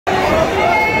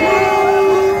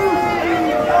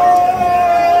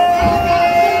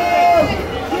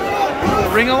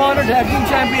Ring of Honor Tag Team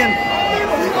Champion.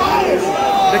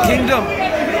 The Kingdom.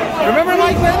 Remember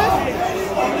Mike Bennett?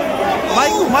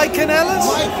 Mike Kanellis?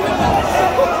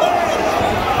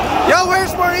 Yo,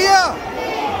 where's Maria?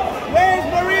 Where's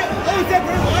Maria? Oh, is that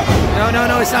Bray Wyatt?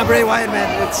 No, it's not Bray Wyatt,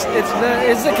 man.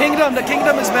 It's the Kingdom. The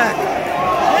Kingdom is back.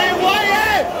 Bray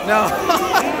Wyatt! No.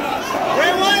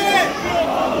 Bray Wyatt!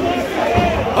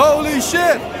 Holy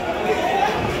shit!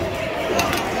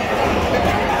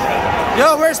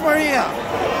 Yo, where's Maria?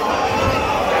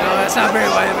 No, that's not Bray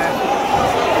Wyatt, man.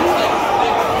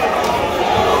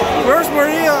 Where's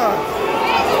Maria?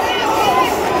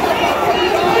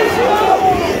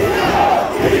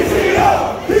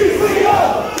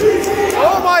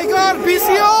 Oh my God,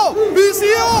 PCO!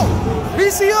 PCO!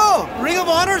 PCO! Ring of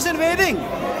Honor's invading!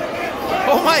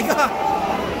 Oh my God!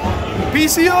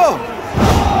 PCO!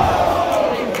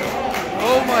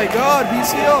 Oh my God,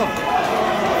 PCO!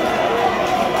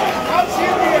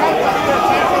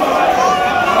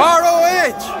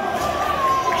 ROH!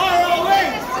 ROH!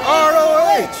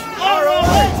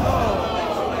 ROH!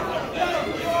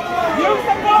 Use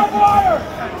the barbed wire!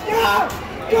 Yeah!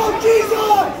 Go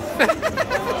Jesus!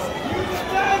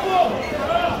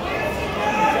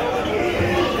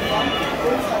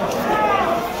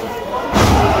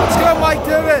 Let's go, Mike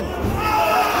Divin!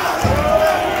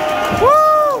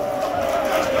 Woo!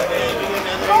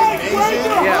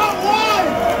 Yeah.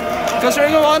 Because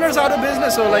Ring of Honor's out of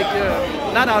business, so like,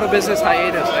 not out of business,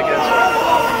 hiatus, I guess.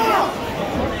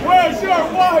 Where's your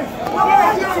wife?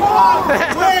 Where's your wife?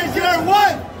 Where's your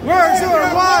wife? Where's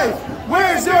your wife?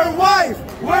 Where's your wife?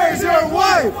 Where's your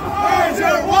wife? Where's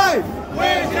your wife?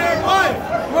 Where's your wife?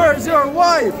 Where's your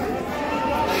wife?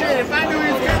 Shit, if I knew he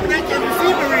was coming, I can't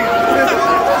see Maria.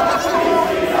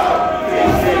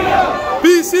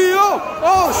 PCO!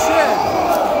 Oh shit!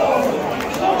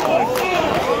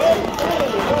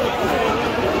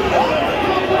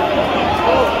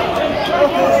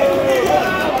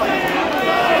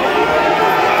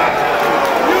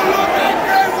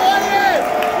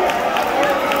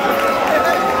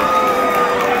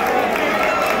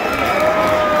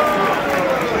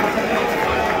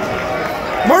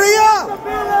 Maria!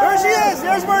 There she is!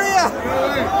 There's Maria!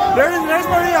 There's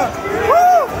Maria!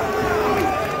 Woo!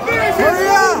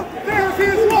 Maria! There's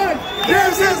his wife!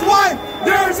 There's his wife!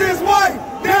 There's his wife!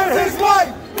 There's his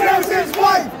wife! There's his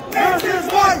wife! There's his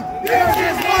wife! There's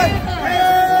his wife!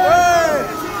 Hey!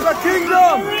 The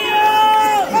Kingdom! Maria!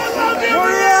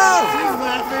 Maria!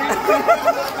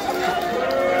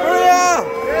 Yeah!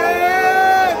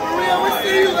 Maria, we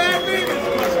see you laughing!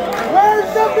 Where's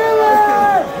the villain?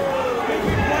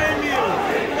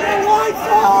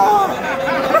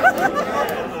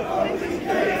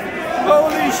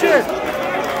 Holy shit!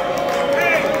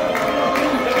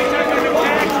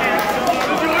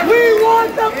 We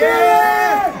want the villain!